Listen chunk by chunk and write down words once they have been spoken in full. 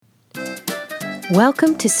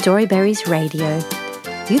Welcome to Storyberries Radio.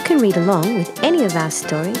 You can read along with any of our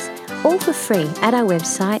stories, all for free at our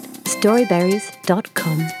website,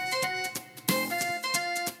 storyberries.com.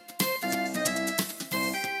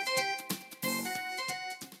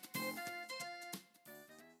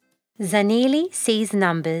 Zanili Sees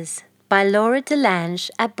Numbers by Laura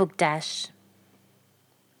Delange at Bookdash.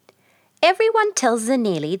 Everyone tells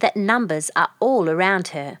Zanili that numbers are all around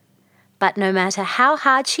her, but no matter how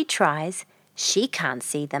hard she tries, she can't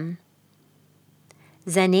see them.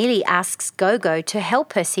 Zanili asks Gogo to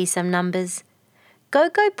help her see some numbers.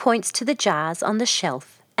 Gogo points to the jars on the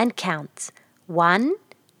shelf and counts 1,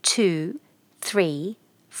 2, 3,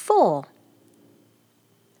 4.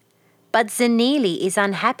 But Zanili is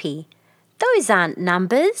unhappy. Those aren't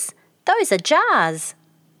numbers, those are jars.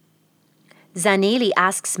 Zanili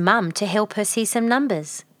asks Mum to help her see some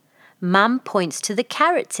numbers. Mum points to the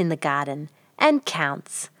carrots in the garden and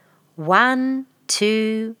counts 1,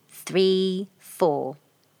 2, 3, 4.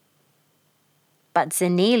 But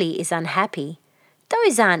Zanili is unhappy.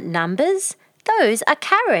 Those aren't numbers, those are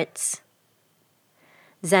carrots.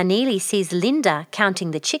 Zanili sees Linda counting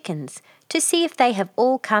the chickens to see if they have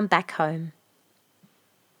all come back home.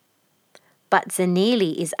 But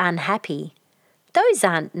Zanili is unhappy. Those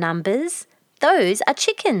aren't numbers, those are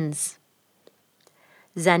chickens.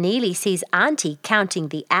 Zanili sees Auntie counting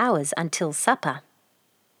the hours until supper.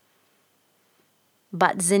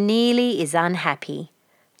 But Zanili is unhappy.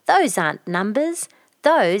 Those aren't numbers,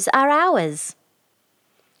 those are hours.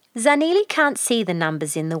 Zanili can't see the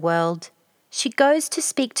numbers in the world. She goes to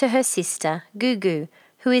speak to her sister, Gugu,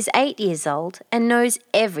 who is 8 years old and knows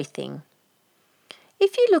everything.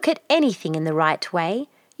 If you look at anything in the right way,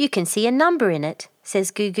 you can see a number in it, says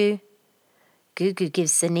Gugu. Gugu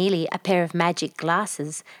gives Zanili a pair of magic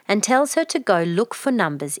glasses and tells her to go look for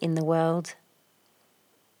numbers in the world.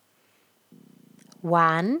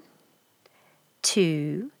 1,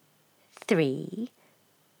 2, 3,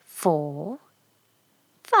 4,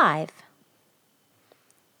 5.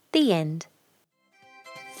 The end.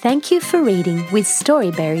 Thank you for reading with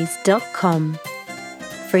Storyberries.com.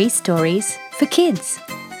 Free stories for kids.